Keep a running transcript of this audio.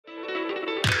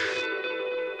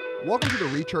Welcome to the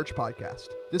Rechurch Podcast.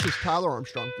 This is Tyler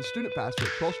Armstrong, the student pastor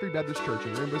at 12th Street Baptist Church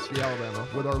in Rainbow City, Alabama,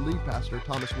 with our lead pastor,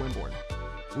 Thomas Winborn.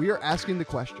 We are asking the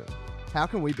question, how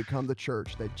can we become the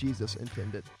church that Jesus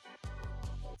intended?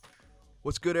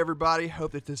 What's good, everybody?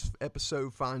 Hope that this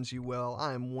episode finds you well.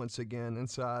 I am once again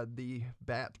inside the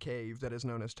Bat Cave that is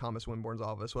known as Thomas Winborn's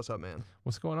office. What's up, man?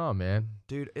 What's going on, man?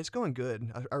 Dude, it's going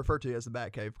good. I refer to it as the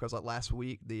Bat Cave because like last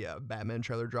week, the Batman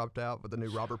trailer dropped out with the new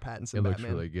Robert Pattinson It looks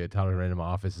Batman. really good. Tyler ran into my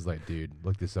office is like, dude,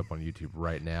 look this up on YouTube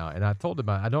right now. And I told him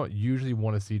I don't usually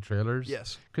want to see trailers.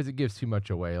 Yes. Because it gives too much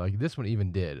away. Like this one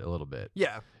even did a little bit.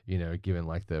 Yeah. You know, given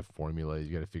like the formula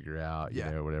you got to figure out, you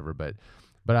Yeah. know, whatever. But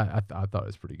I thought it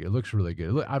was pretty good. It looks really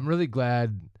good. Look, I'm really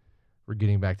glad we're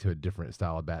getting back to a different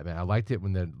style of Batman. I liked it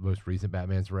when the most recent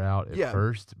Batmans were out at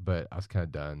first, but I was kind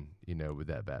of done, you know, with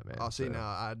that Batman. Oh, see, no,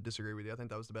 I disagree with you. I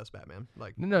think that was the best Batman.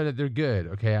 Like, No, they're good.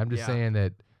 Okay, I'm just saying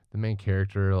that the main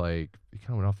character, like, he kind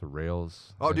of went off the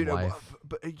rails. oh, dude, life.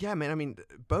 but yeah, man. I mean,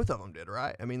 both of them did,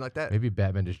 right? I mean, like that. Maybe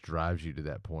Batman just drives you to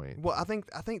that point. Well, I think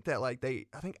that like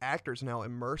I think actors now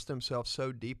immerse themselves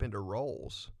so deep into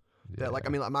roles that like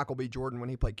Michael B. Jordan when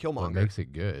he played Killmonger. Well, it makes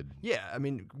it good. Yeah, I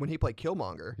mean, when he played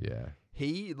Killmonger. Yeah.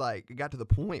 He like got to the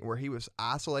point where he was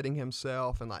isolating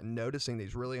himself and like noticing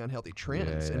these really unhealthy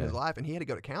trends in his life, and he had to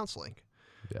go to counseling.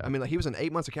 Yeah. I mean, like he was in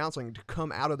 8 months of counseling to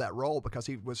come out of that role because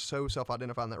he was so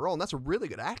self-identified in that role, and that's a really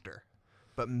good actor.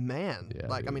 But man,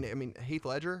 like dude. I mean, Heath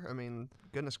Ledger. I mean,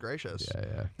 goodness gracious,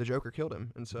 the Joker killed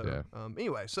him, and so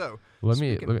anyway, so let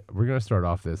me. We're gonna start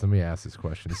off this. Let me ask this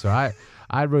question. So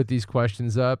I wrote these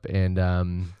questions up, and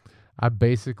I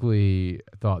basically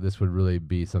thought this would really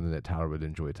be something that Tyler would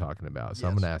enjoy talking about. So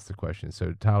I'm going to ask the question.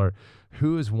 So, Tyler,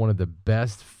 who is one of the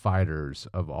best fighters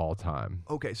of all time?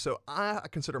 Okay, so I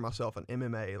consider myself an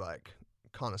MMA, like,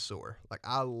 connoisseur. Like,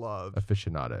 I love...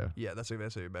 Aficionado. Yeah, that's a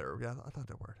better... Yeah, I thought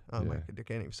that word. I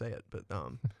can't even say it, but...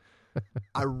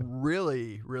 I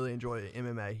really, really enjoy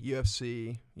MMA,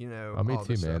 UFC, you know. Oh, me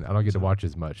too, man. I don't get to watch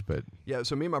as much, but... Yeah,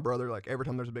 so me and my brother, like, every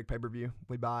time there's a big pay-per-view,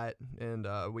 we buy it, and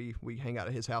we hang out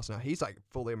at his house. Now, he's, like,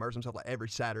 fully immersed himself. Like, every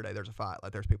Saturday there's a fight.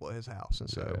 Like, there's people at his house, and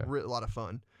so a lot of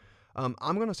fun. I'm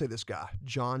going to say this guy,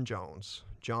 John Jones.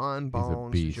 John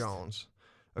Bones Jones.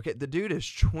 Okay, the dude is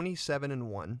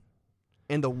 27-1.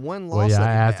 And the one loss. Well, yeah, that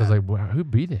I asked. I was like, well, "Who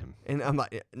beat him?" And I'm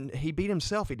like, he beat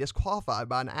himself. He disqualified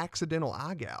by an accidental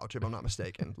eye gouge, if I'm not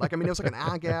mistaken. Like, I mean, it was like an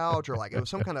eye gouge, or like it was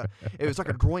some kind of. It was like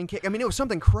a groin kick. I mean, it was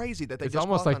something crazy that they. It's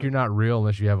almost like you're not real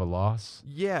unless you have a loss.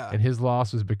 Yeah. And his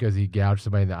loss was because he gouged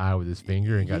somebody in the eye with his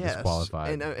finger and got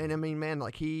disqualified. And I mean, man,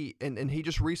 like he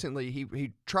just recently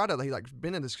he tried to like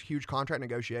been in this huge contract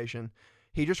negotiation.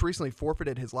 He just recently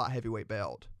forfeited his light heavyweight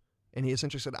belt. And he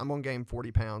essentially said, "I'm going to gain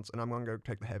 40 pounds, and I'm going to go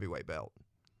take the heavyweight belt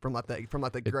from the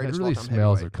greatest." It really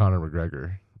smells of Conor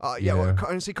McGregor.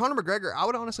 And see, Conor McGregor, I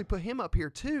would honestly put him up here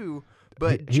too.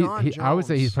 But John Jones, I would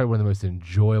say he's probably one of the most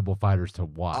enjoyable fighters to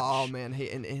watch. Oh man, he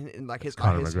and like his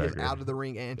out of the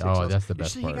ring antics. Oh, that's the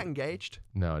best part. You see, he got engaged.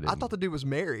 No, I didn't. I thought the dude was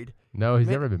married. No, he's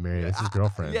never been married. It's his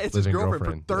girlfriend. Yeah, it's his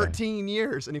girlfriend for 13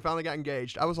 years, and he finally got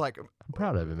engaged. I was like, I'm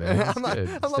proud of him, man. That's good.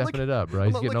 Stepping it up, bro.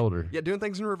 He's getting older. Yeah, doing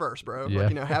things in reverse, bro. Yeah. Like,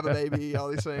 you know, have a baby, all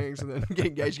these things, and then get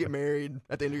engaged, get married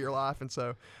at the end of your life. And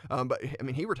so, but I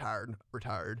mean, he retired.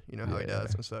 You know how he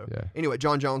does. And so, anyway,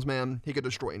 John Jones, man, he could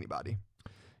destroy anybody.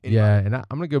 Yeah, and I'm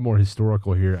going to go more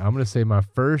historical here. I'm going to say my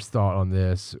first thought on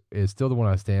this is still the one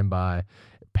I stand by.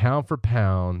 Pound for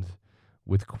pound,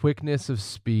 with quickness of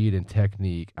speed and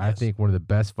technique, I think one of the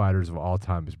best fighters of all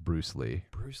time is Bruce Lee.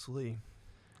 Bruce Lee.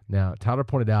 Now, Tyler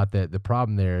pointed out that the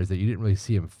problem there is that you didn't really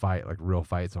see him fight, like real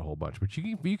fights, a whole bunch. But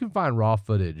you can find raw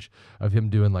footage of him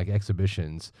doing, like,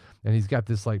 exhibitions. And he's got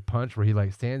this, like, punch where he,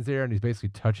 like, stands there and he's basically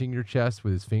touching your chest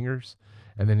with his fingers.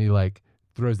 And then he, like,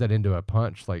 throws that into a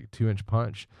punch, like 2-inch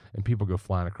punch, and people go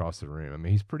flying across the room. I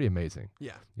mean, he's pretty amazing.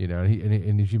 Yeah. You know,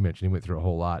 and as you mentioned, he went through a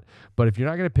whole lot. But if you're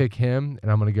not going to pick him, and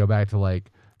I'm going to go back to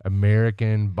like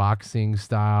American boxing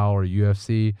style or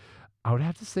UFC, I would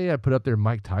have to say I'd put up there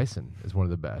Mike Tyson as one of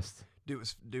the best.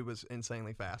 Dude was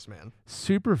insanely fast, man.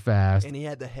 Super fast. And he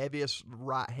had the heaviest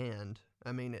right hand.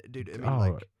 I mean, dude,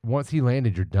 once he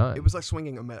landed, you're done. It was like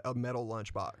swinging a metal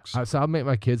lunchbox. So I'll make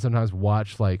my kids sometimes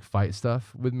watch like fight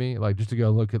stuff with me, like just to go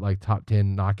look at like top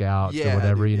 10 knockouts or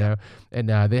whatever, you know. And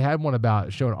they had one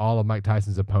about showing all of Mike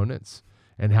Tyson's opponents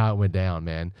and how it went down,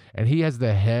 man. And he has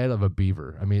the head of a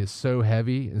beaver. I mean, it's so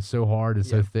heavy and so hard and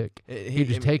so thick. He'd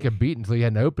just take a beat until he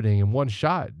had an opening, and one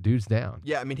shot, dude's down.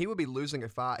 Yeah, I mean, he would be losing a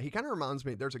fight. He kind of reminds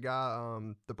me, there's a guy,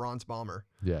 the Bronze Bomber.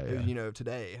 Who, you know,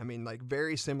 today. I mean, like,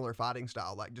 very similar fighting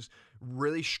style. Like, just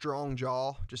really strong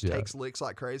jaw, just takes licks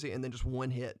like crazy, and then just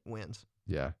one hit wins.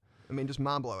 Yeah. I mean, just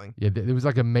mind blowing. Yeah, it was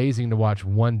like amazing to watch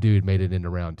one dude made it into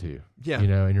round 2. Yeah. You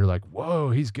know, and you're like,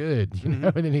 whoa, he's good. You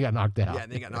know, and then he got knocked out. Yeah,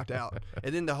 and then he got knocked out.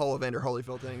 And then the whole Evander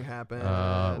Holyfield thing happened.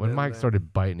 When Mike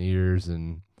started biting ears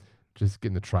and just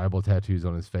getting the tribal tattoos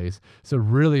on his face. So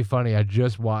really funny. I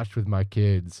just watched with my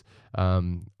kids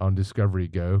on Discovery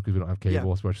Go, because we don't have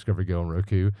cable, so we watched Discovery Go on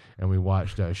Roku, and we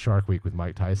watched Shark Week with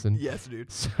Mike Tyson. Yes,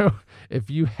 dude. So if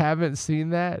you haven't seen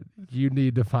that, you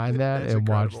need to find that and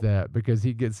incredible. watch that, because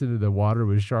he gets into the water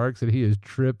with sharks and he is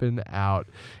tripping out.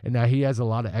 And now he has a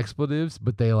lot of expletives,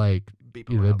 but they Beep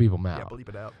they beep them out. Yeah, bleep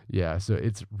it out. Yeah, so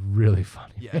it's really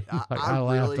funny. Yeah, I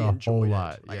really laughed a whole enjoyed it.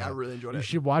 lot. I really enjoyed it. You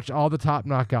should watch all the top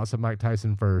knockouts of Mike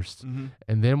Tyson first, and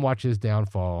then watch his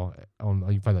downfall on.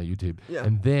 You can find that on YouTube. Yeah.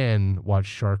 And then watch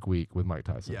Shark Week with Mike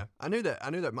Tyson. Yeah, I knew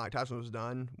that Mike Tyson was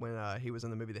done when he was in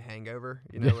the movie The Hangover.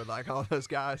 You know, with like all those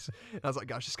guys. And I was like,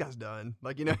 gosh, this guy's done.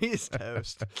 Like, you know, he's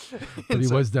toast. But he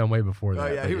was done way before that.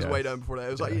 Oh yeah, he was way done before that.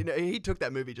 It was like, you know, he took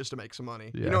that movie just to make some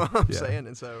money. Yeah. You know what I'm saying?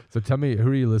 And so tell me, who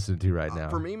are you listening to right now?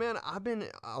 for me, man, I've been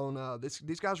on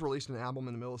these guys released an album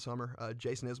in the middle of summer.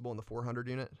 Jason Isbell and the 400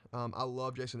 Unit. I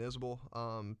love Jason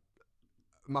Isbell.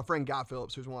 My friend Guy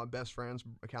Phillips, who's one of my best friends,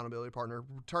 accountability partner,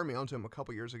 turned me on to him a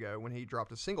couple years ago when he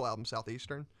dropped a single album,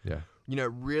 Southeastern. Yeah. You know,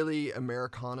 really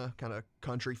Americana, kind of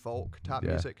country folk type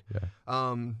music.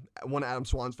 Yeah. One of Adam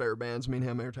Swan's favorite bands. Me and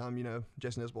him, every time, you know,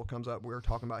 Jason Isbell comes up, we're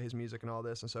talking about his music and all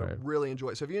this. And so really enjoy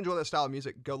it. So if you enjoy that style of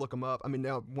music, go look him up. I mean,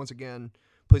 now, once again,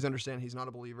 please understand he's not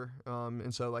a believer.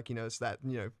 And so, like, you know, it's that,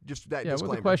 you know, just that disclaimer.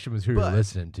 Well, the question was who you're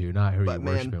listening to, not who you're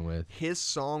worshiping with. His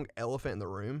song Elephant in the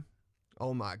Room,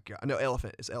 oh my God. No,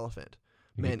 Elephant. It's Elephant.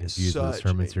 You Man, it's with the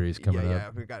sermon series coming up. Yeah,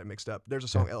 we got it mixed up. There's a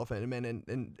song Elephant, and man,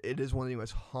 and it is one of the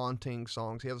most haunting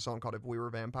songs. He has a song called If We Were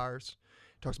Vampires.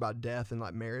 He talks about death and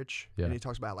like marriage. Yeah. And he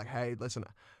talks about like, hey, listen,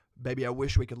 baby, I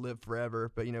wish we could live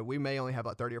forever, but you know, we may only have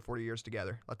like 30 or 40 years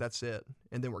together. Like that's it.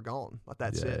 And then we're gone. Like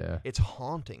that's it. Yeah. It's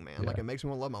haunting, man. Yeah. Like it makes me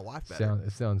want to love my wife better.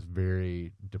 It sounds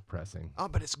very depressing. Oh,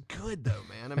 but it's good though,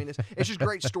 man. I mean, it's just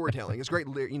great storytelling. It's great,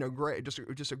 you know, great, just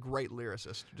a great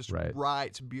lyricist. Just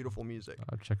writes beautiful music.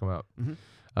 I'll check them out.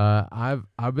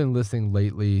 I've been listening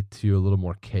lately to a little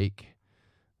more Cake.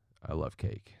 I love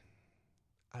Cake.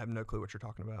 I have no clue what you're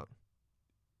talking about.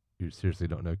 You seriously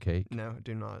don't know Cake? No, I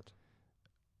do not.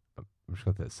 I'm just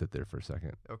going to let that sit there for a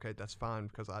second. Okay, that's fine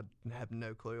because I have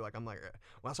no clue. Like I'm like,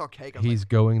 when I saw Cake, He's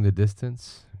going the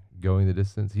distance.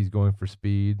 He's going for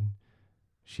speed.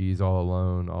 She's all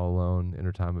alone in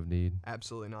her time of need.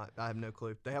 Absolutely not. I have no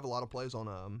clue. They have a lot of plays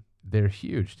on They're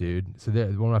huge, dude. So one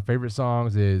of my favorite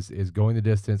songs is Going the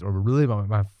Distance, or really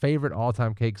my favorite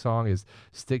all-time Cake song is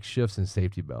Stick Shifts and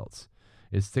Safety Belts.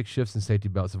 It's Stick Shifts and Safety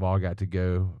Belts have all got to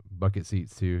go. Bucket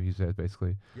seats too, he says,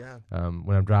 basically. Yeah.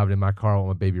 When I'm driving in my car, I want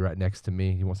my baby right next to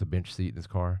me. He wants a bench seat in his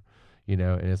car, you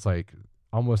know, and it's like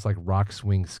almost like rock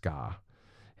swing ska.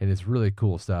 And it's really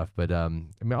cool stuff. But I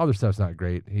mean, all their stuff's not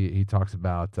great. He talks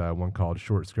about one called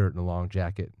Short Skirt and a Long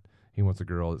Jacket. He wants a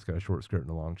girl that's got a short skirt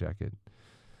and a long jacket.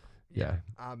 Yeah.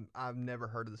 I've never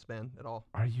heard of this band at all.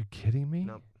 Are you kidding me?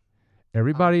 Nope.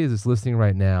 Everybody is listening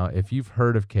right now. If you've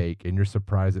heard of Cake and you're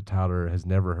surprised that Tyler has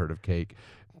never heard of Cake,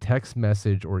 text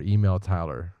message or email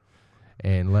Tyler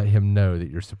and let him know that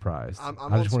you're surprised. I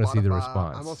just want to see the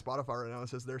response. I'm on Spotify right now. It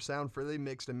says their sound freely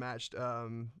mixed and matched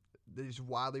these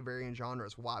widely varying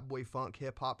genres: white boy funk,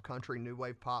 hip hop, country, new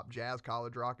wave pop, jazz,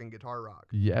 college rock, and guitar rock.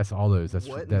 Yes, all those.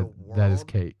 That is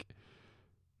Cake.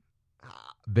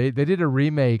 Ah. They did a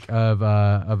remake of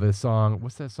a song.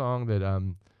 What's that song that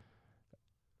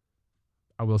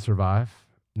I Will Survive?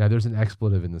 Now there's an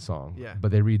expletive in the song. Yeah.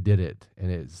 But they redid it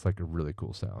and it's like a really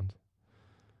cool sound.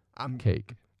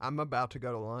 Cake. I'm about to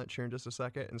go to lunch here in just a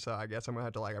second, and so I guess I'm gonna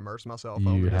have to like immerse myself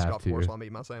over this golf course while I'm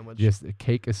eating my sandwich. Just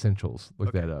Cake Essentials.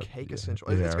 Look that up. Cake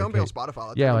Essentials. It's gonna be on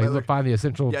Spotify. Yeah, like find the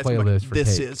essential playlist for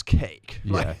this Cake. Is Cake.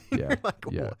 Yeah, like,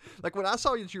 like when I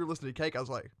saw that you were listening to Cake, I was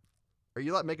like, are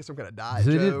you like making some kind of diet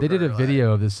so joke? They did a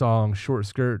video of the song Short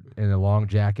Skirt and a Long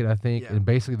Jacket, I think. Yeah. And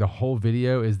basically the whole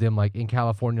video is them like in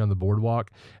California on the boardwalk,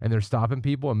 and they're stopping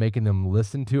people and making them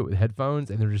listen to it with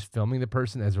headphones, and they're just filming the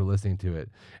person as they're listening to it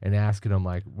and asking them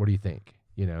like, what do you think?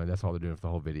 You know, and that's all they're doing for the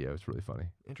whole video. It's really funny.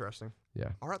 Interesting. Yeah.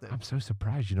 All right then. I'm so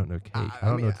surprised you don't know Cake. I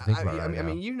don't know what to think about it right now. I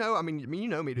mean, you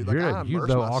know me, dude. Like, you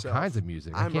know all kinds of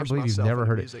music. I can't believe you've never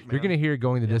heard it. You're gonna hear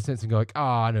Going the Distance and go like, oh,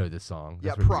 I know this song.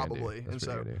 Yeah, probably. And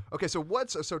so, okay,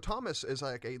 so Thomas is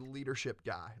like a leadership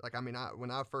guy. Like, I mean,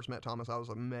 when I first met Thomas, I was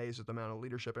amazed at the amount of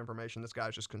leadership information this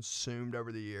guy's just consumed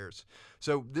over the years.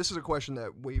 So this is a question that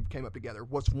we came up together.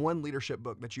 What's one leadership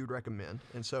book that you'd recommend?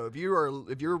 And so if you're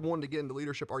wanting to get into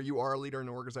leadership, or you are a leader in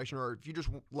an organization, or if you just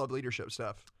love leadership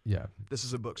stuff, yeah, this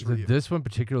is a book So for you. this one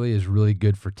particularly is really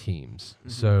good for teams.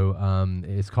 So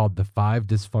it's called The 5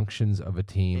 Dysfunctions of a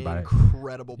Team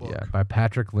Incredible book. by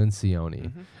Patrick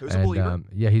Lencioni. Who's a believer.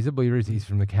 He's a believer. He's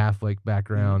from the Catholic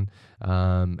background.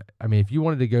 I mean, if you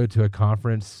wanted to go to a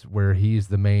conference where he's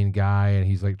the main guy and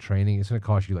he's like training, it's going to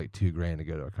cost you like $2,000 to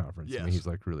go to a conference. I mean, he's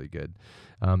like really good.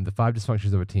 The 5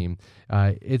 Dysfunctions of a Team.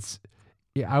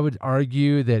 I would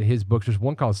argue that his books, there's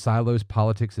one called Silos,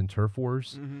 Politics, and Turf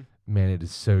Wars. Man, it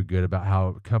is so good about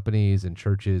how companies and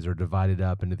churches are divided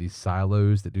up into these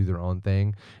silos that do their own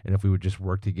thing. And if we would just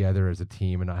work together as a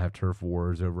team and not have turf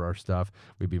wars over our stuff,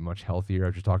 we'd be much healthier. I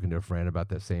was just talking to a friend about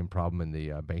that same problem in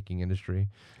the banking industry.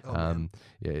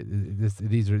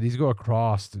 These go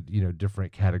across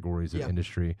different categories of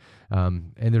industry.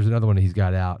 And there's another one he's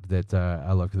got out that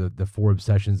I love, the 4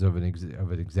 Obsessions of an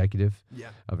executive,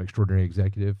 of an extraordinary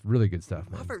executive. Really good stuff,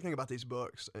 man. My favorite thing about these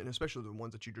books, and especially the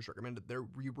ones that you just recommended,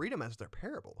 you read them as their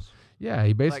parables. Yeah,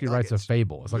 he basically writes a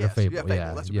fable. It's like a fable.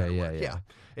 Yeah, that's a better word. Yeah.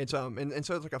 And so it's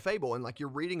like a fable, and like you're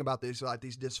reading about these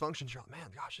dysfunctions. You're like, man,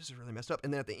 gosh, this is really messed up.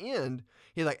 And then at the end,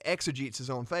 he like exegetes his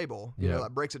own fable. You know,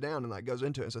 like breaks it down and like goes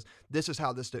into it and says, this is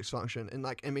how this dysfunction. And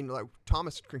like, I mean, like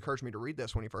Thomas encouraged me to read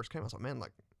this when he first came. I was like, man,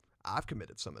 like, I've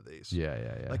committed some of these. Yeah.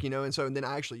 Like, and then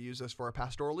I actually used this for a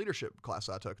pastoral leadership class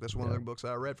I took. This is one of the books that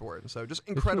I read for it. And so just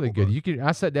incredible. It's really good.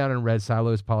 I sat down and read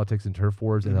Silos, Politics, and Turf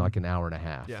Wars in like an hour and a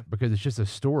half. Yeah. Because it's just a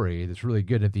story that's really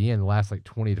good. At the end, the last like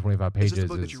 20 to 25 pages. Is this the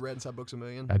book that you read inside Books A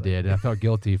Million? I did. And I felt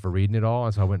guilty for reading it all,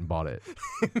 and so I went and bought it.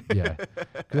 Yeah.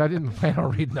 Because I didn't plan on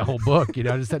reading the whole book. I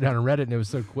just sat down and read it, and it was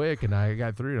so quick, and I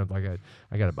got through it. I'm like,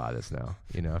 I got to buy this now.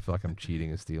 I feel like I'm cheating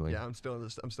and stealing. Yeah, I'm still in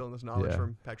this knowledge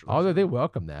from Patrick. Although they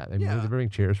welcome that. I mean, they're bringing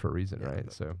chairs for a reason,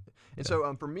 right? So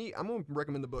for me, I'm going to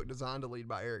recommend the book Designed to Lead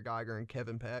by Eric Geiger and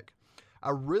Kevin Peck.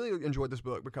 I really enjoyed this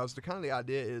book because the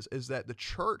idea is that the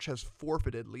church has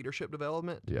forfeited leadership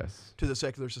development to the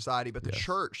secular society, but the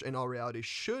church, in all reality,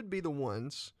 should be the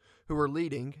ones who are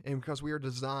leading, and because we are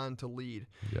designed to lead.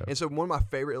 And so one of my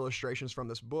favorite illustrations from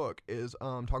this book is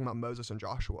talking about Moses and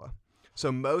Joshua. So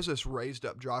Moses raised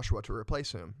up Joshua to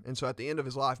replace him. And so at the end of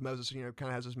his life, Moses, kind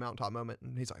of has this mountaintop moment.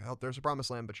 And he's like, oh, there's a promised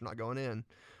land, but you're not going in.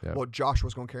 Yeah. Well,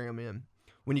 Joshua's going to carry him in.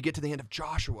 When you get to the end of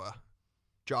Joshua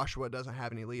doesn't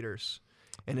have any leaders.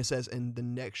 And it says, and the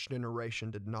next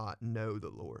generation did not know the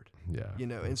Lord. Yeah.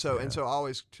 And so I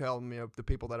always tell them, the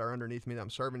people that are underneath me that I'm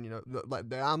serving,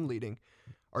 that I'm leading,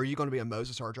 are you going to be a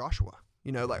Moses or a Joshua?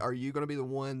 Are you going to be the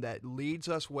one that leads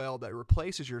us well, that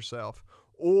replaces yourself?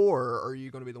 Or are you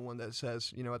going to be the one that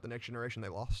says, at the next generation, they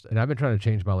lost it? And I've been trying to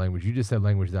change my language. You just said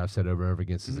language that I've said over and over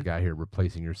again since the guy here,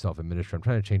 replacing yourself in ministry. I'm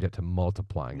trying to change that to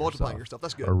multiplying yourself.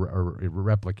 That's good. Or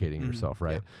replicating yourself,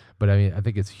 right? Yeah. But I mean, I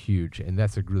think it's huge, and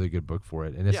that's a really good book for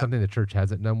it. And it's something the church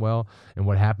hasn't done well. And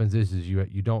what happens is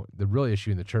you don't, the real issue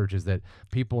in the church is that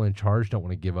people in charge don't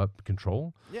want to give up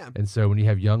control. Yeah. And so when you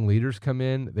have young leaders come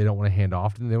in, they don't want to hand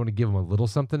off to them. They want to give them a little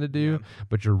something to do. Yeah.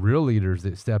 But your real leaders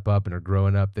that step up and are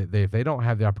growing up, if they don't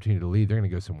have the opportunity to lead, they're going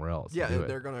to go somewhere else. Yeah,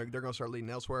 they're going to start leading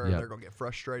elsewhere. They're going to get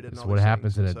frustrated. So what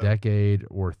happens in a decade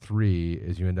or 3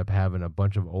 is you end up having a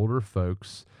bunch of older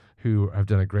folks who have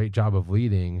done a great job of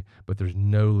leading, but there's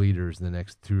no leaders in the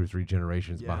next 2 or 3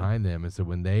 generations behind them. And so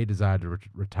when they decide to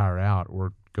retire out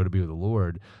or go to be with the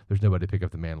Lord, there's nobody to pick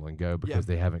up the mantle and go because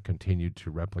they haven't continued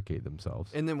to replicate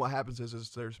themselves. And then what happens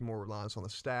is there's more reliance on the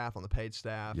staff, on the paid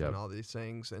staff, and all these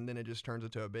things, and then it just turns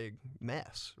into a big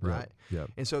mess, right?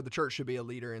 Yep. And so the church should be a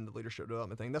leader in the leadership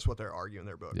development thing. That's what they're arguing in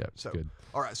their book. So good.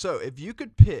 All right, so if you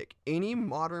could pick any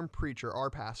modern preacher or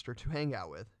pastor to hang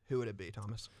out with, who would it be,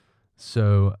 Thomas?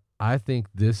 So I think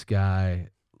this guy,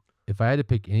 if I had to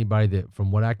pick anybody that,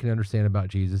 from what I can understand about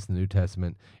Jesus in the New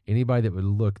Testament, anybody that would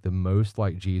look the most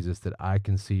like Jesus that I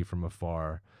can see from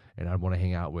afar and I'd want to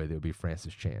hang out with, it would be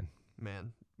Francis Chan.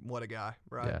 Man, what a guy,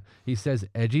 right? Yeah. He says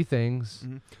edgy things.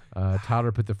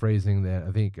 Tyler put the phrasing that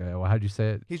I think, how'd you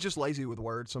say it? He's just lazy with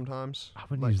words sometimes. I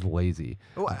wouldn't use lazy.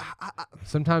 Well,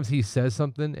 sometimes he says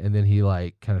something and then he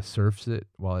kind of surfs it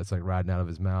while it's riding out of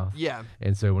his mouth. Yeah.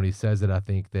 And so when he says it, I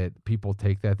think that people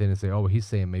take that then and say, oh, well, he's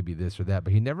saying maybe this or that,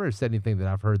 but he never has said anything that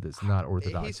I've heard that's not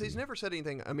orthodox. He's never said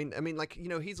anything. I mean,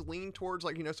 he's leaned towards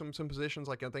some positions.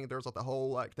 I think there's the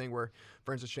whole thing where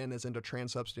Francis Chan is into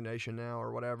transubstantiation now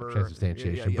or whatever.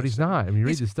 Transubstantiation, but he's not. I mean, you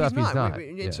read the stuff, he's not.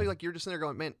 So you're just sitting there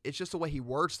going, man, it's just the way he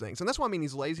words things. And that's why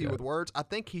he's lazy with words. I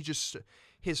think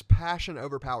his passion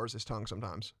overpowers his tongue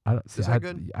sometimes. Is that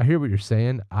good? I hear what you're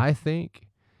saying. I think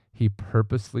he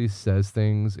purposely says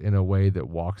things in a way that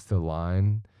walks the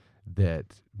line that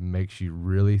makes you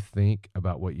really think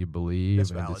about what you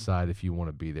believe and decide if you want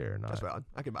to be there or not. That's valid.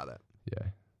 I can buy that. Yeah.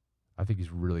 I think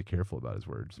he's really careful about his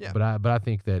words. Yeah. But I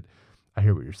think that I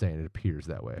hear what you're saying. It appears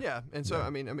that way. Yeah, and so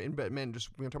Yeah. but man, just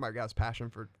we're talking about God's passion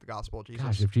for the gospel of Jesus.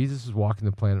 Gosh, if Jesus was walking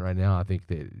the planet right now, I think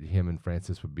that him and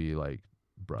Francis would be like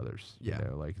brothers. Yeah.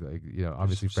 You know,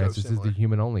 obviously so Francis is similar. the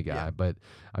human only guy, Yeah. but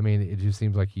I mean, it just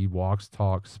seems like he walks,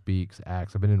 talks, speaks,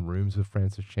 acts. I've been in rooms with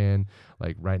Francis Chan,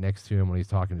 like right next to him when he's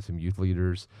talking to some youth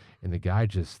leaders, and the guy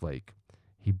just like,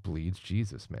 he bleeds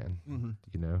Jesus, man. Mm-hmm.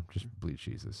 You know, just bleeds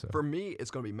Jesus. So. For me,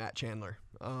 it's going to be Matt Chandler.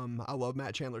 I love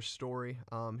Matt Chandler's story.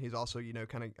 He's also, you know,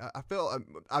 kind of, I feel,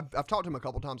 I've talked to him a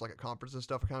couple times, like at conferences and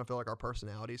stuff. I kind of feel like our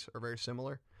personalities are very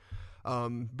similar.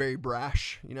 Very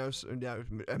brash, you know. So, yeah,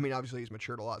 I mean, obviously he's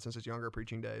matured a lot since his younger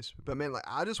preaching days. But man, like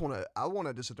I want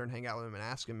to just sit there and hang out with him and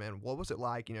ask him, man, what was it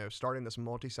like, you know, starting this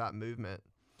multi-site movement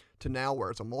to now where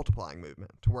it's a multiplying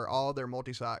movement, to where all their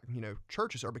multi-site, you know,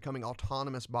 churches are becoming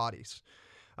autonomous bodies.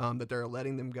 That they're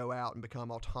letting them go out and become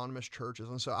autonomous churches.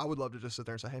 And so I would love to just sit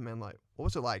there and say, hey, man, like, what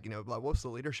was it like? You know, like, what's the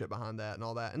leadership behind that and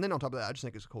all that? And then on top of that, I just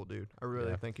think he's a cool dude. I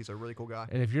really think he's a really cool guy.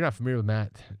 And if you're not familiar with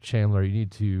Matt Chandler, you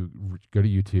need to go to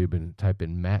YouTube and type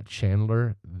in Matt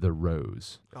Chandler, The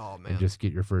Rose. Oh, man. And just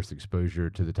get your first exposure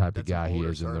to the type That's of guy an he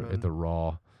older is sermon. at the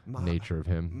raw nature of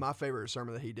him. My favorite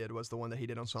sermon that he did was the one that he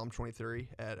did on Psalm 23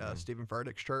 at Stephen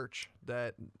Furtick's church,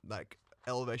 that, like,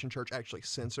 Elevation Church actually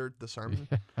censored the sermon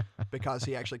because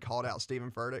he actually called out Stephen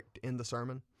Furtick in the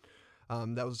sermon.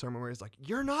 That was a sermon where he's like,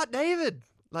 "You're not David."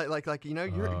 Like you know,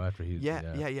 you're after he's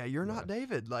you're not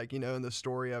David. Like, you know, in the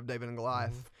story of David and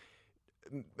Goliath.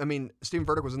 I mean, Stephen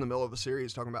Furtick was in the middle of a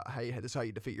series talking about, hey, this is how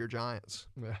you defeat your giants.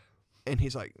 Yeah. And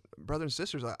he's like, brothers and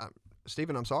sisters,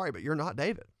 Stephen, I'm sorry, but you're not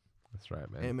David. That's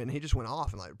right, man. And I mean, he just went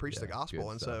off and like preached the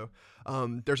gospel. And so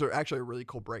there's actually a really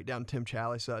cool breakdown. Tim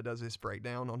Chalice does this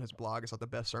breakdown on his blog. It's like the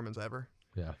best sermons ever.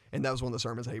 Yeah. And that was one of the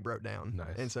sermons that he broke down.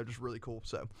 Nice. And so just really cool.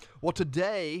 So, well,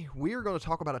 today we are going to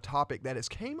talk about a topic that has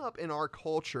came up in our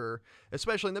culture,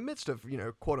 especially in the midst of, you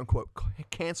know, quote unquote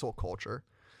cancel culture.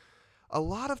 A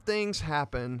lot of things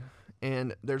happen.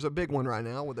 And there's a big one right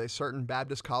now with a certain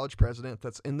Baptist college president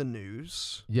that's in the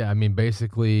news. Yeah, I mean,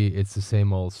 basically, it's the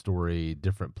same old story,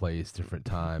 different place, different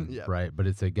time, right? But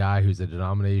it's a guy who's a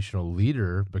denominational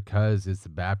leader because it's the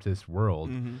Baptist world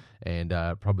and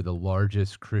probably the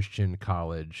largest Christian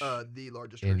college, the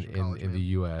largest Christian college in the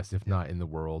U.S., if not in the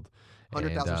world.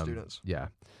 100,000 students. Yeah,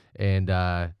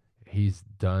 and he's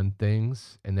done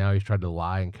things, and now he's tried to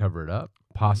lie and cover it up.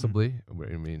 Possibly, I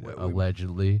mean,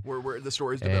 allegedly. Where the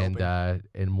story's developing.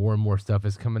 And more stuff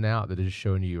is coming out that is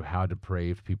showing you how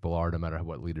depraved people are, no matter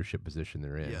what leadership position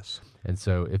they're in. Yes. And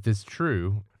so, if it's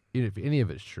true, if any of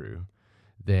it's true,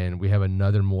 then we have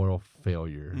another moral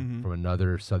failure from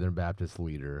another Southern Baptist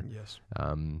leader. Yes.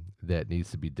 That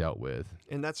needs to be dealt with.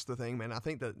 And that's the thing, man. I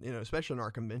think that, you know, especially in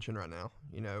our convention right now,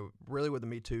 you know, really with the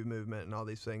Me Too movement and all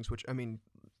these things, which, I mean,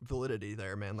 validity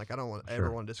there, man. Like, I don't want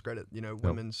ever want to discredit, you know,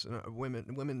 women's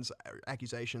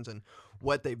accusations and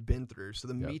what they've been through. So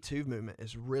the Me Too movement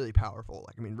is really powerful.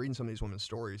 Like, I mean, reading some of these women's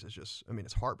stories is just, I mean,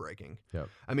 it's heartbreaking. Yep.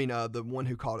 I mean,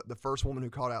 the first woman who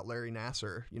called out Larry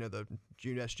Nassar, you know, the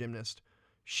U.S. gymnast.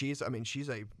 She's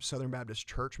a Southern Baptist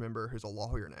church member who's a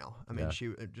lawyer now. I mean,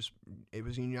 it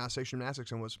was in the United States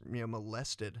Gymnastics and was, you know,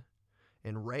 molested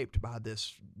and raped by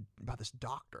this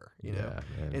doctor, you know.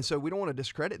 And so we don't want to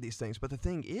discredit these things, but the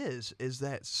thing is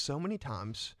that so many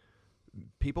times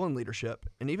people in leadership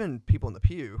and even people in the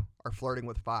pew are flirting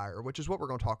with fire, which is what we're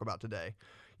going to talk about today.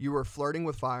 You are flirting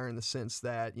with fire in the sense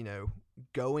that, you know,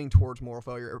 going towards moral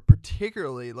failure, or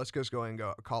particularly, let's just go and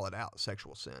call it out,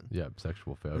 sexual sin. Yeah,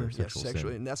 sexual failure, sexual sin.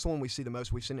 And that's the one we see the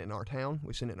most. We've seen it in our town.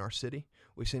 We've seen it in our city.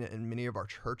 We've seen it in many of our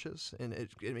churches. And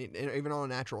even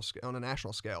on a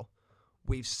national scale,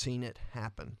 we've seen it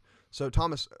happen. So,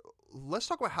 Thomas, let's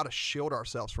talk about how to shield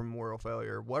ourselves from moral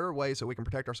failure. What are ways that we can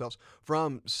protect ourselves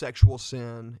from sexual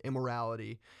sin,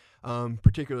 immorality,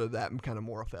 particularly that kind of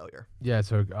moral failure? Yeah,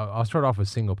 so I'll start off with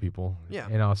single people. Yeah.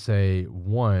 And I'll say,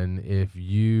 one, if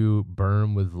you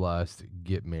burn with lust,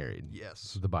 get married. Yes.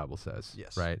 That's what the Bible says.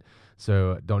 Yes. Right?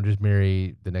 So don't just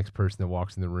marry the next person that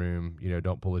walks in the room. You know,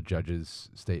 don't pull a judge's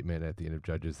statement at the end of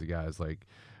Judges. The guy's like,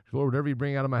 Lord, whatever you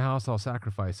bring out of my house, I'll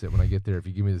sacrifice it when I get there if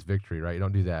you give me this victory, right? You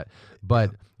don't do that.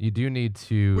 But you do need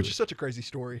to... Which is such a crazy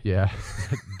story. Yeah.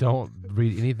 Don't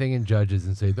read anything in Judges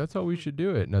and say, that's how we should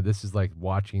do it. No, this is like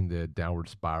watching the downward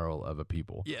spiral of a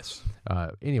people. Yes.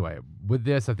 Anyway, with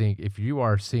this, I think if you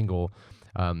are single,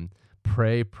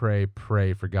 pray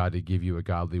for God to give you a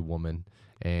godly woman.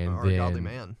 Or a godly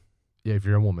man. Yeah, if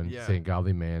you're a woman, saying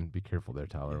godly man, be careful there,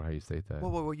 Tyler, how you state that.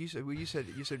 Well, you said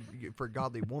for a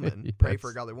godly woman, pray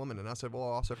for a godly woman, and I said, well,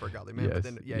 also for a godly man. But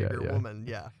then, if you're a woman,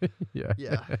 yeah.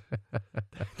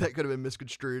 That could have been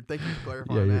misconstrued. Thank you for Yeah,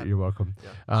 clarifying that. you're welcome. Yeah.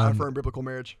 I affirm biblical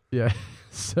marriage. Yeah.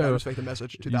 So Baptist Faith and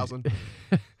Message, 2000.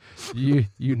 you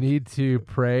need to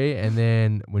pray, and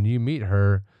then when you meet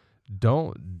her,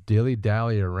 don't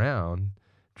dilly-dally around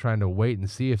trying to wait and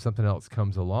see if something else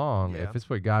comes along. Yeah. If it's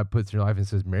what God puts in your life and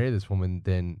says, marry this woman,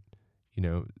 then,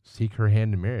 seek her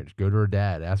hand in marriage. Go to her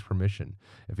dad, ask permission.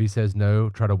 If he says no,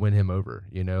 try to win him over,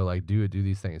 like do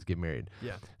these things, get married.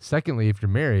 Yeah. Secondly, if you're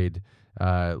married,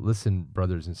 listen,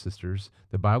 brothers and sisters,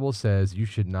 the Bible says you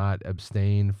should not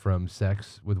abstain from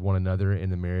sex with one another in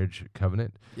the marriage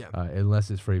covenant,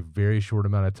 unless it's for a very short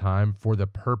amount of time for the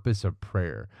purpose of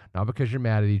prayer. Not because you're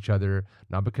mad at each other,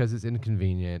 not because it's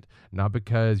inconvenient, not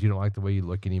because you don't like the way you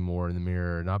look anymore in the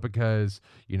mirror, not because,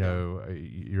 you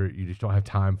just don't have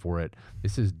time for it.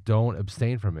 This is don't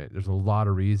abstain from it. There's a lot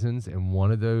of reasons, and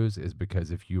one of those is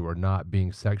because if you are not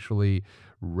being sexually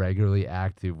regularly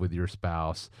active with your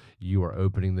spouse, you are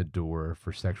opening the door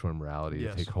for sexual immorality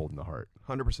to take hold in the heart.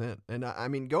 100%. And I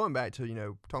mean, going back to,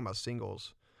 talking about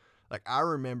singles, like I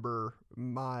remember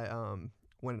my,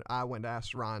 when I went to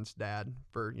ask Ryan's dad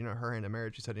for, her hand in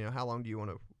marriage, he said, how long do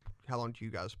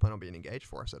you guys plan on being engaged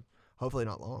for? I said, hopefully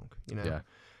not long, Yeah.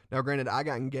 Now, granted, I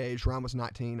got engaged. Ryan was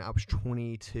 19. I was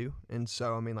 22, and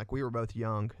so I mean, like we were both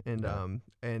young. And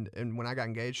and when I got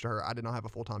engaged to her, I did not have a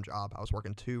full-time job. I was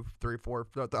working 2, 3, 4.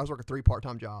 I was working 3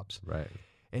 part-time jobs. Right.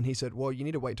 And he said, "Well, you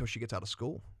need to wait until she gets out of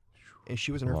school." And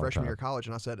she was in her freshman year of college,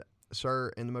 and I said,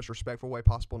 "Sir, in the most respectful way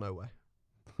possible, no way."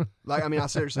 Like, I mean, I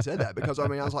seriously said that because I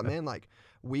mean, I was like, man, like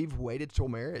we've waited till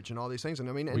marriage and all these things, and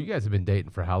I mean, you guys have been dating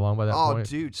for how long by that point? Oh,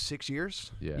 dude, 6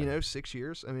 years. Yeah. 6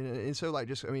 years. I mean, and so like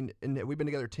and we've been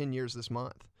together 10 years this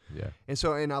month. Yeah. And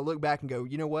so, and I look back and go,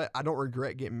 you know what? I don't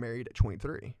regret getting married at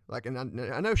 23. Like, and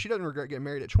I know she doesn't regret getting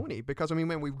married at 20 because, I mean,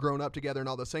 man, we've grown up together and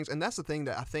all those things. And that's the thing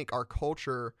that I think our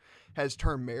culture has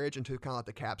turned marriage into kind of like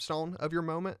the capstone of your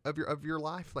moment, of your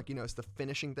life. Like, it's the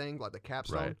finishing thing, like the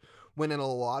capstone. Right. When in a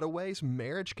lot of ways,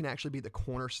 marriage can actually be the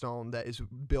cornerstone that is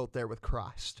built there with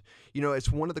Christ.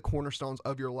 It's one of the cornerstones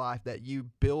of your life that you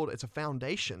build. It's a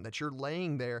foundation that you're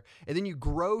laying there, and then you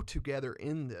grow together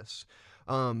in this.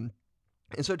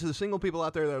 And so to the single people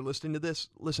out there that are listening to this,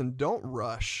 listen, don't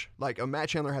rush. Like Matt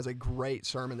Chandler has a great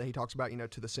sermon that he talks about,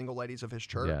 to the single ladies of his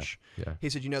church. Yeah. He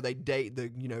said, they date the,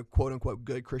 quote unquote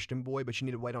good Christian boy, but you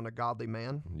need to wait on a godly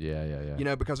man.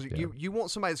 Yeah. Because you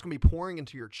want somebody that's going to be pouring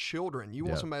into your children. You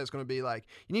want somebody that's going to be like,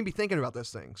 you need to be thinking about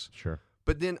those things. Sure.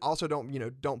 But then also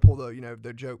don't pull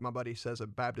the joke my buddy says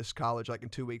at Baptist college, like in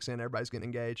 2 weeks in, everybody's getting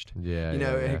engaged.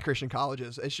 At Christian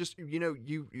colleges. It's just,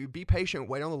 you be patient,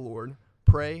 wait on the Lord,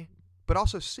 pray, but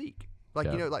also seek.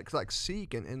 Like, like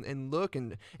seek and look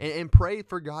and pray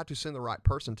for God to send the right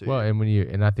person to you. Well,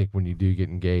 and I think when you do get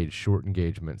engaged, short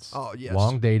engagements. Oh, yes.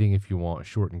 Long dating if you want,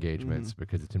 short engagements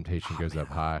because the temptation goes up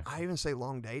high. I even say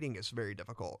long dating is very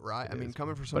difficult, right? I mean,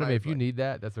 coming from But somebody. I mean, if you need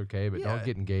that, that's okay, but don't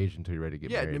get engaged until you're ready to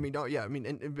get married. I mean,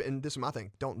 and this is my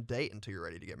thing. Don't date until you're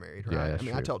ready to get married, right? Yeah, that's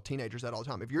true. I tell teenagers that all the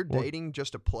time. If you're dating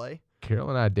just to play. Carol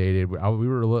and I dated. We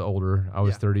were a little older. I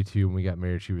was 32 when we got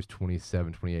married. She was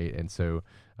 27, 28. And so,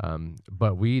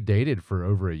 but we dated for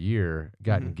over a year,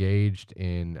 got engaged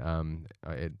in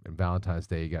at Valentine's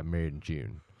Day, got married in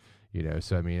June.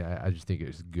 So I mean, I just think it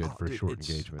was good for short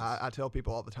engagements. I tell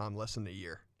people all the time, less than a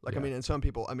year. Like, I mean, and some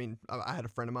people, I mean, I had a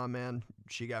friend of mine, man,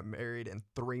 she got married in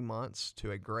 3 months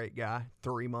to a great guy.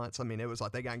 3 months. I mean, it was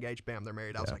like they got engaged, bam, they're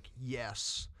married. I was like,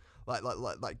 yes.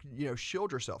 Like,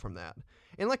 shield yourself from that.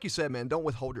 And like you said, man, don't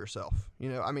withhold yourself.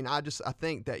 I mean, I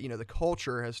think that, the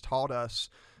culture has taught us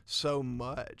so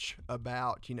much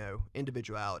about,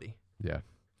 individuality. Yeah.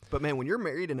 But man, when you're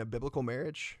married in a biblical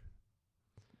marriage,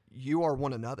 you are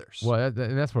one another's. Well,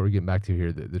 and that's what we're getting back to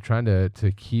here. The trying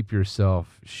to keep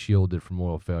yourself shielded from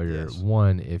moral failure. Yes.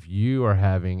 One, if you are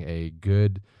having a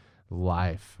good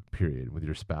life period with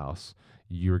your spouse,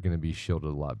 you're going to be shielded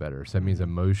a lot better. So that means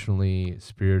emotionally,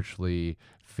 spiritually,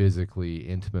 physically,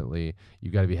 intimately, you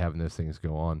got to be having those things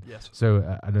go on. Yes.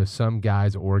 So I know some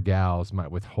guys or gals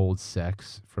might withhold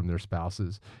sex from their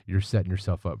spouses. You're setting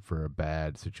yourself up for a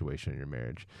bad situation in your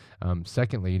marriage.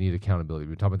 Secondly, you need accountability.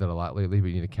 We've been talking about that a lot lately, but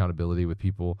you need accountability with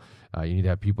people. You need to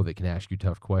have people that can ask you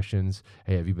tough questions.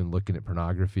 Hey, have you been looking at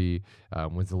pornography?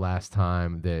 When's the last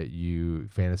time that you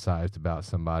fantasized about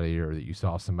somebody or that you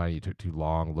saw somebody, you took too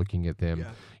long looking at them?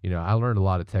 Yeah. I learned a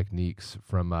lot of techniques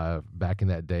from back in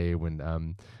that day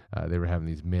when They were having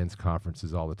these men's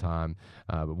conferences all the time,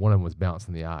 but one of them was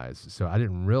bouncing the eyes. So I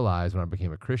didn't realize when I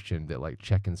became a Christian that like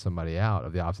checking somebody out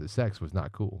of the opposite sex was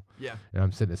not cool. Yeah. And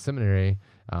I'm sitting in seminary,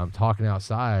 talking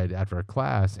outside after a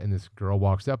class, and this girl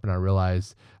walks up, and I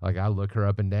realized, like, I look her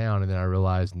up and down, and then I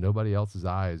realized nobody else's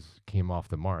eyes came off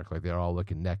the mark. Like, they're all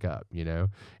looking neck up, you know?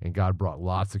 And God brought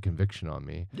lots of conviction on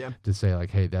me to say,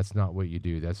 like, hey, that's not what you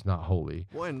do. That's not holy.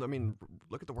 Well, and I mean,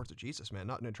 look at the words of Jesus, man.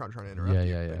 Not trying to interrupt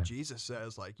you, but yeah. Jesus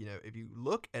says, like, you know, if you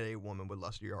look at a woman with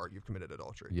lust of your heart, you've committed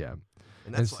adultery. Yeah.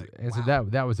 And that's so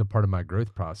that was a part of my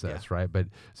growth process, right? But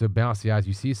so bounce the eyes.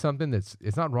 You see something it's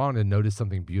not wrong to notice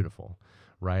something beautiful,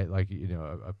 right? Like, you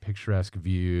know, a picturesque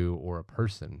view or a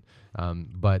person.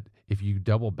 But if you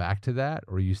double back to that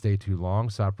or you stay too long,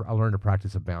 so I learned to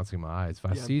practice of bouncing my eyes.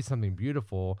 If I see something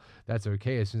beautiful, that's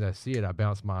okay. As soon as I see it, I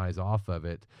bounce my eyes off of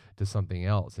it to something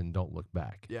else and don't look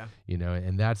back. Yeah. You know,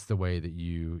 and that's the way that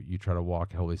you try to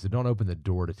walk holy. So don't open the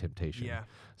door to temptation. Yeah.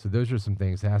 So those are some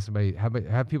things. Have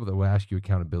people that will ask you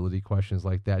accountability questions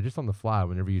like that, just on the fly,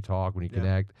 whenever you talk, when you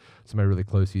connect, somebody really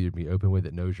close to you to be open with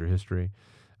that knows your history.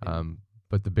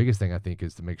 But the biggest thing I think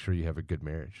is to make sure you have a good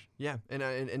marriage. Yeah,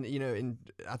 and you know, and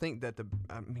I think that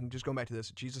just going back to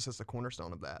this, Jesus is the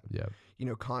cornerstone of that. Yeah. You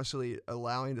know, constantly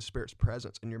allowing the Spirit's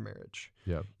presence in your marriage.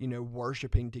 Yeah. You know,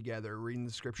 worshiping together, reading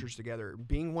the scriptures together,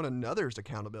 being one another's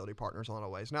accountability partners in a lot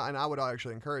of ways. Now, and I would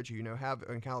actually encourage you, you know, have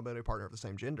an accountability partner of the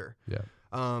same gender. Yeah.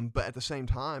 But at the same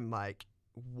time, like,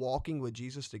 walking with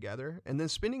Jesus together and then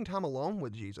spending time alone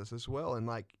with Jesus as well, and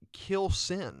like kill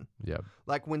sin. Yeah.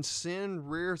 Like when sin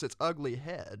rears its ugly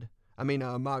head. I mean,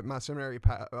 my seminary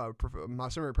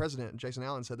president, Jason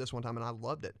Allen, said this one time, and I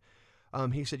loved it.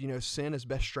 He said, you know, sin is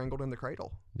best strangled in the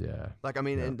cradle. Yeah. Like, I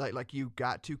mean, and like you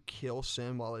got to kill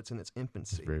sin while it's in its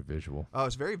infancy. It's very visual. Oh,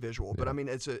 it's very visual, but I mean,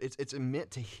 it's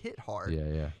meant to hit hard. Yeah,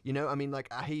 yeah. You know, I mean, like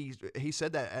he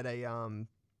said that at a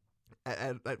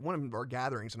at one of our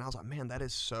gatherings, and I was like, man, that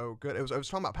is so good. I was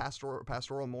talking about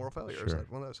pastoral and moral failure. Sure.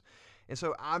 Like one of those. And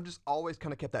so I've just always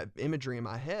kind of kept that imagery in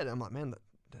my head. I'm like, man,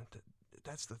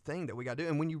 that's the thing that we got to do.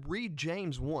 And when you read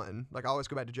James 1, like I always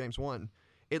go back to James 1,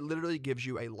 it literally gives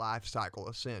you a life cycle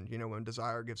of sin. You know, when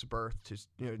desire gives birth to,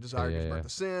 gives birth to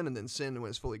sin, and then sin, when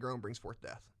it's fully grown, brings forth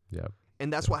death. Yeah.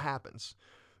 And that's what happens.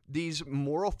 These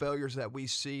moral failures that we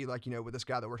see, like, you know, with this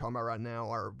guy that we're talking about right now,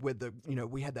 are with the, you know,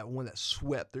 we had that one that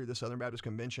swept through the Southern Baptist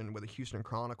Convention with the Houston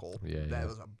Chronicle. That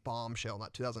was a bombshell,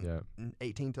 not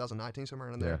 2018, 2019,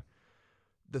 somewhere in there.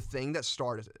 The thing that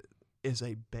started is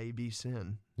a baby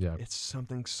sin. Yeah. It's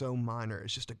something so minor.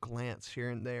 It's just a glance here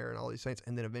and there and all these things.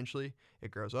 And then eventually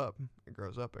it grows up, it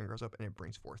grows up, and grows up, and it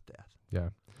brings forth death. Yeah.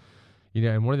 You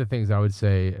know, and one of the things I would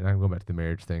say, and I'm going back to the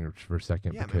marriage thing for a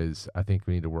second, because I think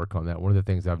we need to work on that. One of the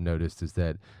things I've noticed is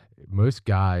that most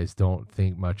guys don't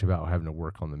think much about having to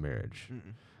work on the marriage.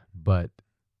 But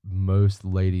most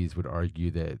ladies would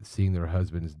argue that seeing their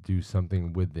husbands do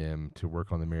something with them to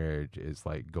work on the marriage is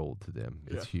like gold to them.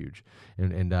 It's huge.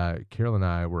 And Carol and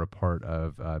I were a part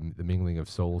of the Mingling of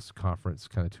Souls conference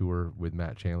kind of tour with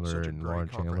Matt Chandler and Lauren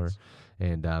Chandler.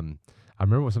 And I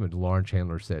remember what something Lauren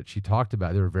Chandler said. She talked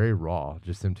about, they were very raw,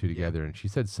 just them two together. And she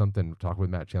said something, talking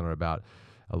with Matt Chandler, about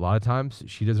a lot of times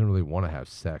she doesn't really want to have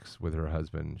sex with her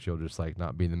husband. She'll just like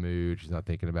not be in the mood. She's not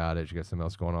thinking about it. She got something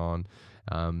else going on.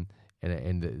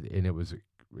 And it was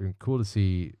cool to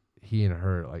see he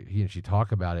and she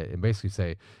talk about it and basically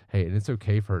say, hey, and it's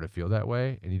okay for her to feel that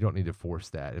way, and you don't need to force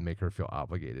that and make her feel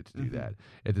obligated to do that.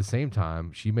 At the same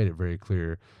time, she made it very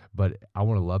clear, but I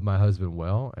want to love my husband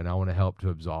well, and I want to help to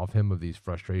absolve him of these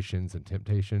frustrations and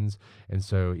temptations. And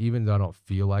so even though I don't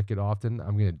feel like it often,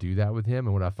 I'm going to do that with him.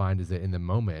 And what I find is that in the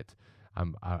moment,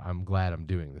 I'm glad I'm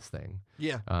doing this thing.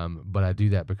 Yeah. But I do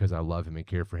that because I love him and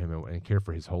care for him and care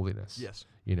for his holiness. Yes.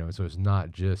 You know, so it's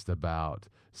not just about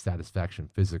satisfaction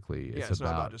physically. It's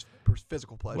not about just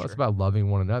physical pleasure. Well, it's about loving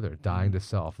one another, dying to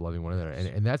self, loving one another.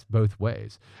 And that's both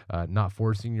ways. Not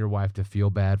forcing your wife to feel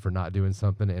bad for not doing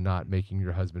something, and not making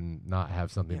your husband not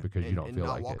have something because you don't feel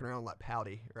like it. And not walking around like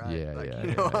pouty, right? Yeah,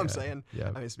 you know what I'm saying?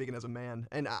 Yeah. I mean, speaking as a man.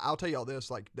 And I'll tell you all this,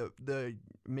 like the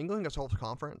Mingling of Souls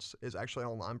conference is actually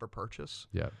online for purchase.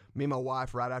 Yeah. Me and my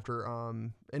wife, right after,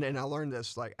 and I learned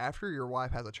this, like after your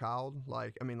wife has a child,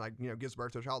 like, I mean, like, you know, gives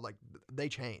birth to a child, like they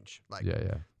change. Like,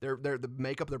 they're the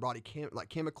makeup of their body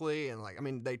chemically, and like, I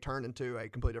mean, they turn into a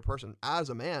completely different person. As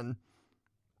a man,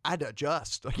 I had to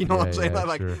adjust. Like, you know what I'm saying?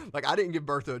 Like I didn't give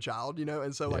birth to a child, you know,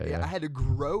 and so I had to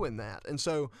grow in that. And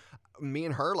so me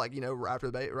and her, like, you know,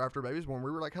 after baby's born,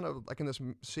 we were like kind of like in this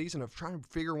season of trying to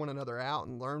figure one another out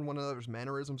and learn one another's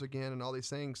mannerisms again and all these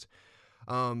things.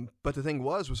 But the thing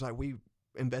was like we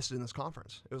invested in this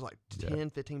conference. It was like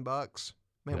 $10, $15.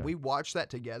 Man, we watched that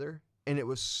together. and it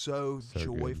was so good.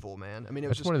 joyful, man. I mean, it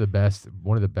was That's just one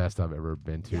of the best I've ever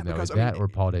been to. Yeah, Now, because, like I that mean, or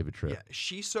Paul David Tripp. yeah,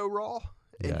 she's so raw.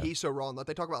 And Yeah. he's so raw. And like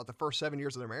they talk about like, the first 7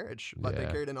 years of their marriage, like they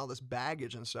Yeah. carried in all this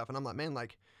baggage and stuff. And I'm like, man,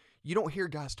 like you don't hear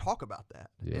guys talk about that.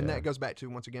 Yeah. And that goes back to,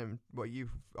 once again, what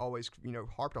you've always,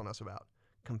 harped on us about.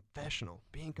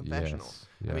 Being confessional. Yes.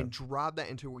 I Yeah. mean, drive that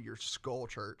into your skull,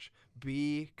 church.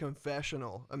 Be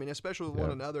confessional. I mean, especially with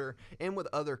one another and with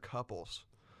other couples.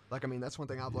 Like, I mean, that's one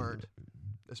thing I've learned,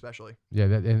 especially. Yeah,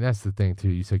 and that's the thing too.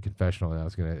 You said confessional, and I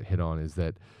was going to hit on is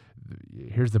that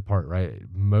here's the part, right?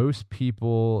 Most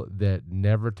people that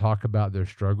never talk about their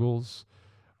struggles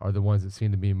are the ones that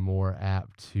seem to be more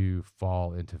apt to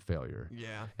fall into failure.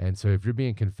 Yeah. And so if you're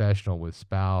being confessional with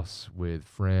spouse, with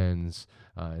friends,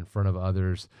 in front of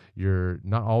others, you're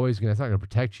not always going to, it's not going to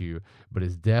protect you, but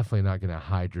it's definitely not going to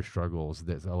hide your struggles.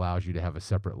 That allows you to have a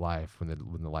separate life when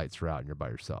the lights are out and you're by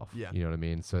yourself. Yeah. You know what I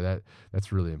mean? So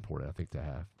that's really important, I think, to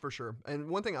have. For sure. And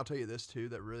one thing I'll tell you this too,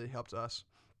 that really helped us,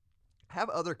 have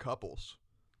other couples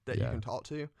that you can talk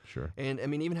to. Sure. And I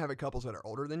mean, even having couples that are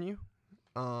older than you.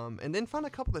 And then find a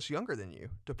couple that's younger than you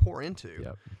to pour into.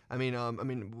 Yep. I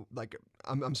mean, like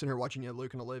I'm sitting here watching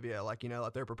Luke and Olivia, like,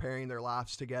 like they're preparing their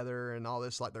lives together and all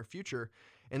this, like their future.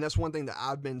 And that's one thing that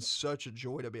I've been such a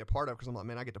joy to be a part of, because I'm like,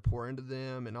 man, I get to pour into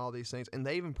them and all these things. And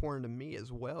they even pour into me as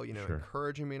well, Sure.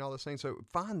 encouraging me and all those things. So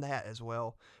find that as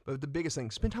well. But the biggest thing,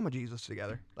 spend time with Jesus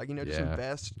together. Like, just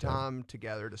invest time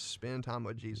together to spend time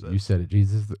with Jesus. You said it.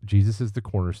 Jesus is the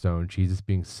cornerstone. Jesus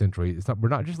being central. We're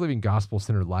not just living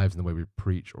gospel-centered lives in the way we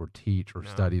preach or teach or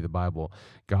study the Bible.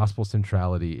 Gospel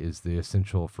centrality is the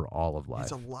essential for all of life.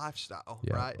 It's a lifestyle,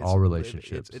 Yeah, right? all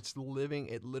relationships. It's living.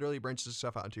 It literally branches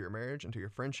itself out into your marriage, into your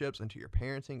friendships, into your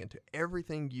parenting, into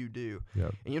everything you do.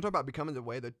 Yep. And you talk about becoming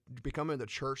the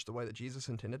church the way that Jesus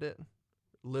intended it.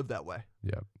 Live that way.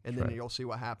 Yep. And then you'll see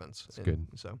what happens. That's good.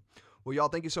 So, well, y'all,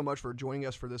 thank you so much for joining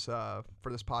us for this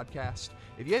podcast.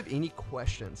 If you have any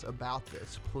questions about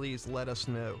this, please let us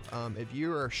know. If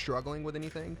you are struggling with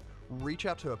anything, reach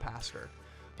out to a pastor.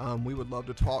 We would love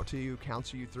to talk to you,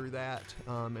 counsel you through that,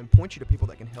 and point you to people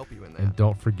that can help you in that. And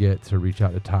don't forget to reach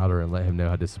out to Tyler and let him know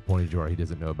how disappointed you are. He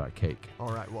doesn't know about cake.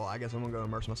 All right. Well, I guess I'm going to go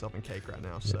immerse myself in cake right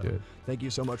now. Yeah, So do it. thank you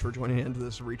so much for joining into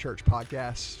this Rechurch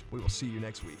podcast. We will see you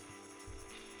next week.